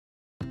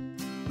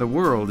The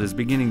world is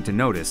beginning to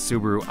notice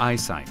Subaru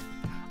EyeSight.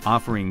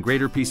 Offering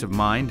greater peace of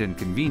mind and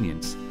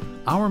convenience,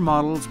 our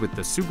models with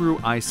the Subaru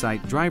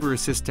EyeSight driver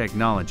assist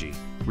technology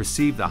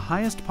receive the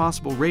highest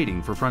possible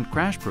rating for front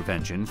crash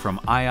prevention from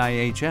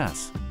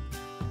IIHS.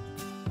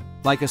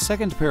 Like a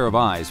second pair of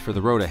eyes for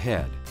the road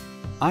ahead,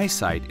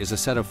 EyeSight is a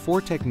set of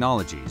 4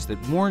 technologies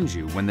that warns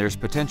you when there's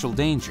potential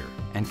danger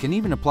and can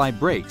even apply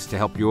brakes to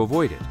help you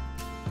avoid it.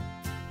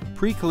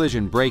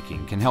 Pre-collision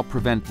braking can help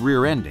prevent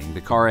rear-ending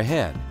the car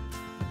ahead.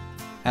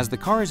 As the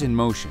car is in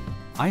motion,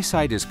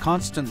 EyeSight is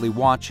constantly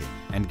watching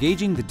and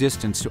gauging the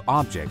distance to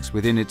objects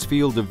within its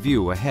field of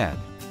view ahead.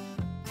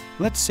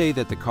 Let's say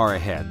that the car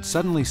ahead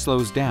suddenly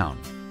slows down.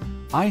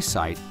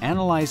 EyeSight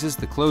analyzes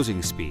the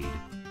closing speed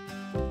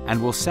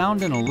and will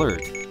sound an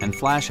alert and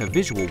flash a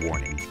visual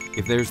warning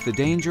if there's the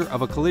danger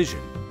of a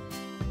collision.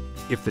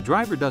 If the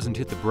driver doesn't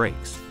hit the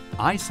brakes,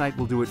 EyeSight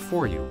will do it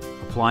for you,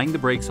 applying the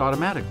brakes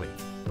automatically,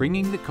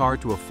 bringing the car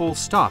to a full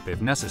stop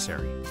if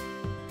necessary.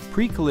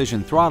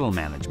 Pre-collision throttle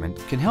management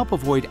can help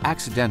avoid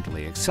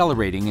accidentally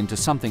accelerating into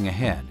something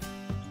ahead.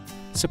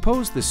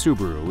 Suppose the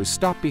Subaru is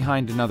stopped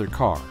behind another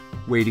car,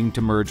 waiting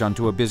to merge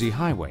onto a busy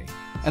highway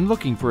and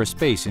looking for a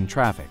space in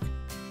traffic.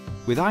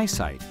 With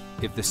EyeSight,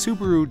 if the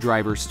Subaru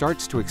driver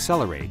starts to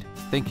accelerate,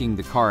 thinking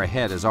the car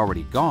ahead is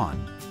already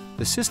gone,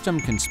 the system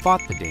can spot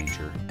the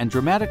danger and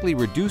dramatically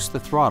reduce the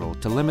throttle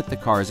to limit the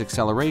car's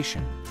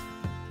acceleration.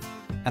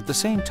 At the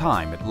same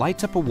time, it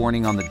lights up a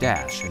warning on the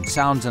dash and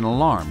sounds an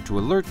alarm to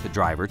alert the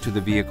driver to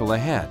the vehicle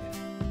ahead.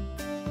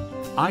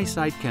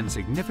 EyeSight can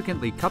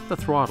significantly cut the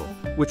throttle,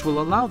 which will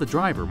allow the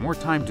driver more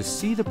time to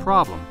see the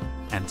problem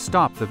and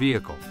stop the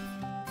vehicle.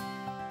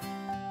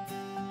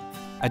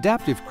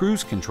 Adaptive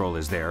cruise control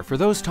is there for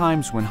those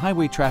times when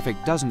highway traffic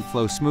doesn't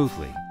flow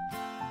smoothly.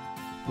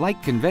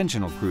 Like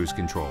conventional cruise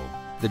control,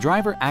 the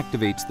driver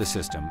activates the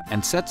system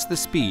and sets the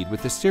speed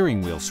with the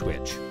steering wheel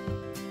switch.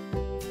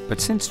 But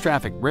since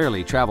traffic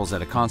rarely travels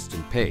at a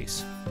constant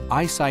pace,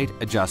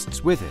 EyeSight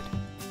adjusts with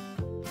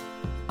it.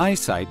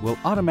 EyeSight will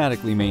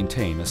automatically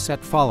maintain a set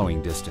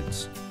following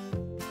distance,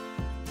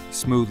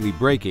 smoothly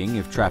braking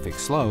if traffic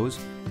slows,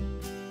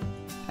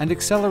 and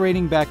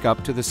accelerating back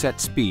up to the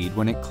set speed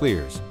when it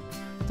clears.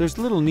 There's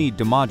little need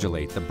to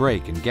modulate the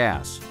brake and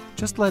gas.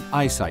 Just let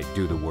EyeSight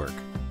do the work.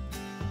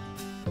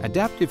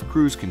 Adaptive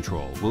cruise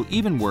control will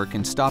even work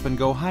in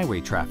stop-and-go highway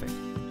traffic.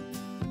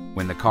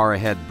 When the car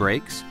ahead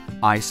brakes,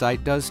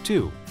 EyeSight does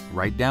too,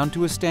 right down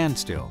to a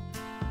standstill.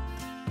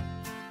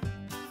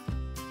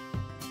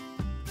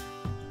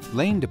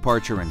 Lane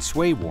departure and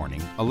sway warning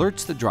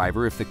alerts the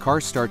driver if the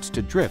car starts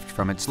to drift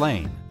from its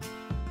lane.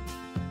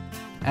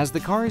 As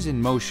the car is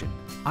in motion,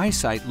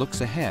 EyeSight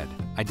looks ahead,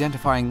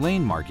 identifying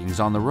lane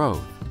markings on the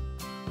road.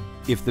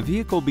 If the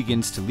vehicle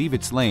begins to leave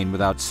its lane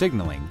without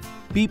signaling,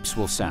 beeps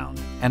will sound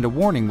and a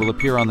warning will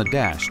appear on the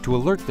dash to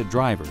alert the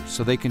driver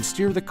so they can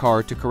steer the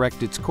car to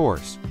correct its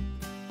course.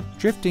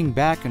 Drifting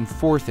back and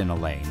forth in a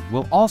lane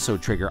will also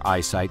trigger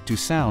EyeSight to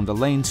sound a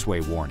lane sway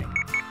warning.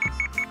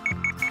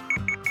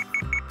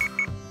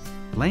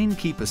 Lane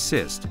Keep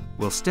Assist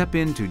will step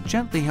in to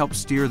gently help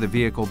steer the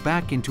vehicle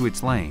back into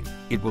its lane.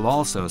 It will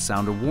also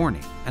sound a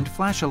warning and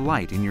flash a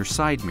light in your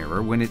side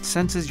mirror when it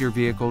senses your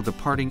vehicle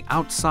departing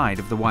outside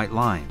of the white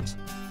lines.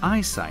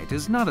 EyeSight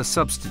is not a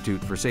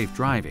substitute for safe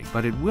driving,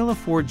 but it will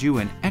afford you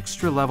an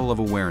extra level of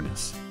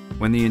awareness.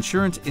 When the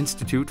Insurance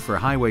Institute for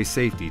Highway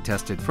Safety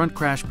tested front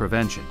crash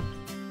prevention,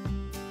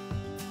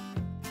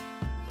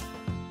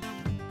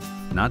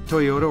 not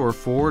Toyota or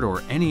Ford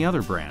or any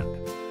other brand,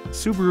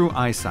 Subaru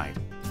EyeSight,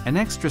 an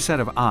extra set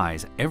of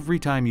eyes every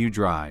time you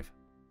drive.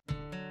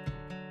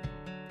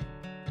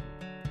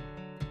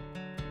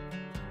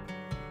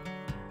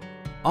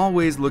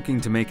 Always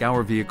looking to make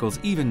our vehicles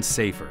even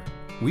safer,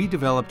 we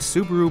developed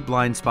Subaru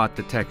blind spot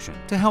detection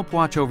to help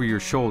watch over your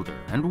shoulder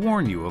and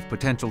warn you of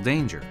potential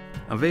danger.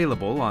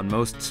 Available on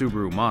most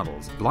Subaru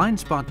models, blind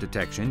spot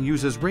detection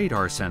uses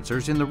radar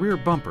sensors in the rear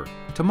bumper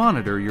to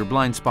monitor your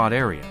blind spot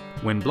area.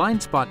 When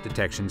blind spot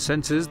detection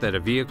senses that a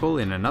vehicle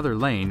in another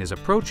lane is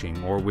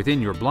approaching or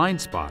within your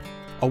blind spot,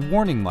 a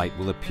warning light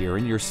will appear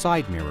in your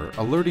side mirror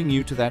alerting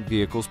you to that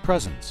vehicle's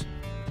presence.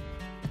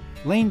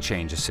 Lane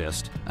Change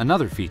Assist,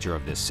 another feature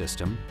of this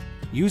system,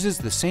 uses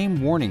the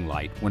same warning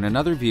light when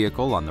another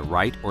vehicle on the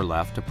right or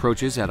left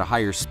approaches at a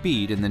higher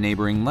speed in the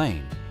neighboring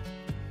lane.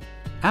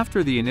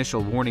 After the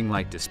initial warning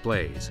light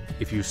displays,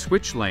 if you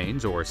switch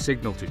lanes or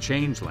signal to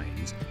change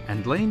lanes,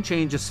 and Lane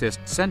Change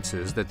Assist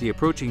senses that the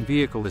approaching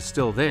vehicle is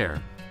still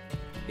there,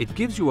 it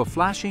gives you a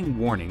flashing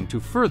warning to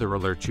further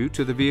alert you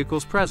to the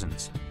vehicle's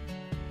presence.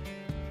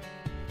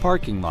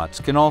 Parking lots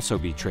can also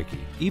be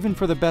tricky, even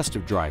for the best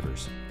of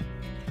drivers.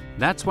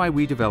 That's why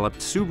we developed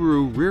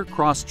Subaru Rear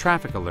Cross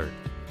Traffic Alert,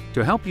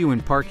 to help you in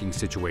parking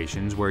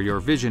situations where your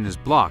vision is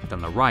blocked on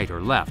the right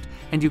or left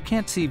and you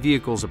can't see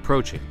vehicles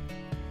approaching.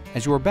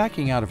 As you are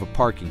backing out of a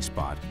parking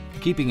spot,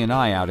 keeping an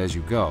eye out as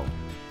you go,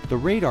 the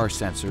radar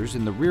sensors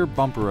in the rear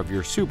bumper of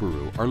your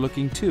Subaru are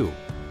looking too.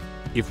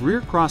 If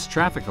Rear Cross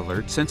Traffic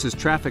Alert senses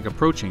traffic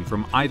approaching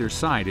from either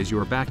side as you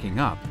are backing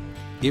up,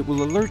 it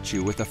will alert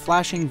you with a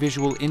flashing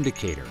visual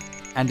indicator,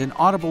 and an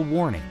audible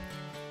warning,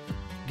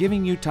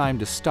 giving you time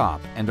to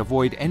stop and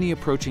avoid any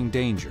approaching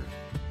danger.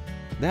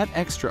 That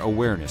extra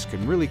awareness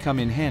can really come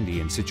in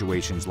handy in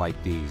situations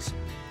like these.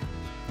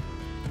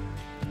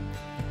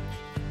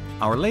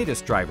 Our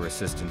latest driver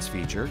assistance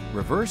feature,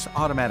 Reverse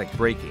Automatic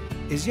Braking,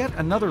 is yet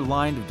another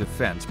line of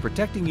defense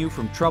protecting you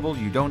from trouble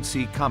you don't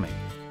see coming.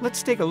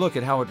 Let's take a look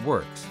at how it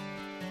works.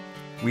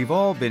 We've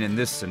all been in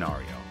this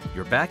scenario.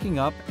 You're backing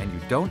up and you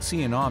don't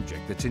see an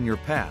object that's in your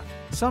path.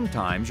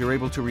 Sometimes you're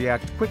able to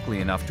react quickly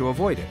enough to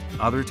avoid it,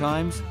 other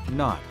times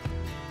not.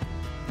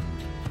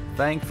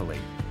 Thankfully,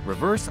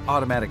 Reverse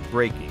Automatic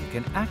Braking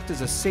can act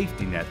as a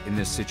safety net in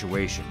this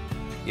situation.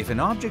 If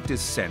an object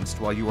is sensed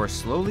while you are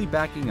slowly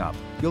backing up,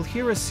 you'll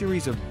hear a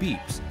series of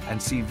beeps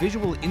and see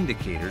visual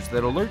indicators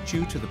that alert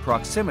you to the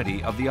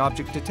proximity of the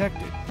object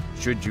detected.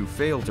 Should you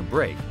fail to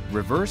brake,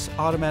 Reverse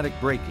Automatic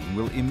Braking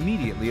will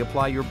immediately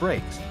apply your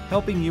brakes,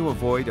 helping you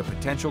avoid a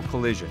potential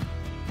collision.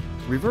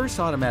 Reverse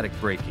Automatic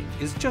Braking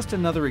is just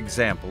another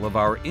example of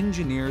our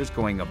engineers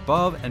going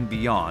above and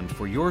beyond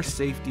for your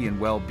safety and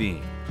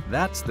well-being.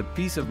 That's the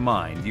peace of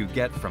mind you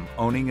get from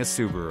owning a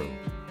Subaru.